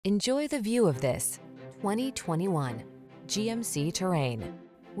Enjoy the view of this 2021 GMC Terrain.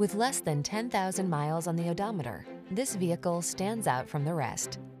 With less than 10,000 miles on the odometer, this vehicle stands out from the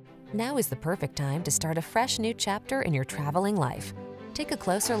rest. Now is the perfect time to start a fresh new chapter in your traveling life. Take a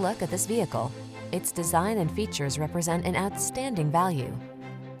closer look at this vehicle. Its design and features represent an outstanding value.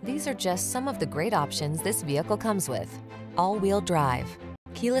 These are just some of the great options this vehicle comes with: all-wheel drive,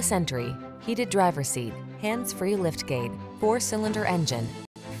 keyless entry, heated driver's seat, hands-free liftgate, 4-cylinder engine,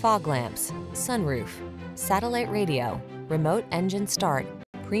 fog lamps, sunroof, satellite radio, remote engine start,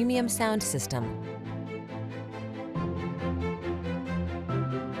 premium sound system,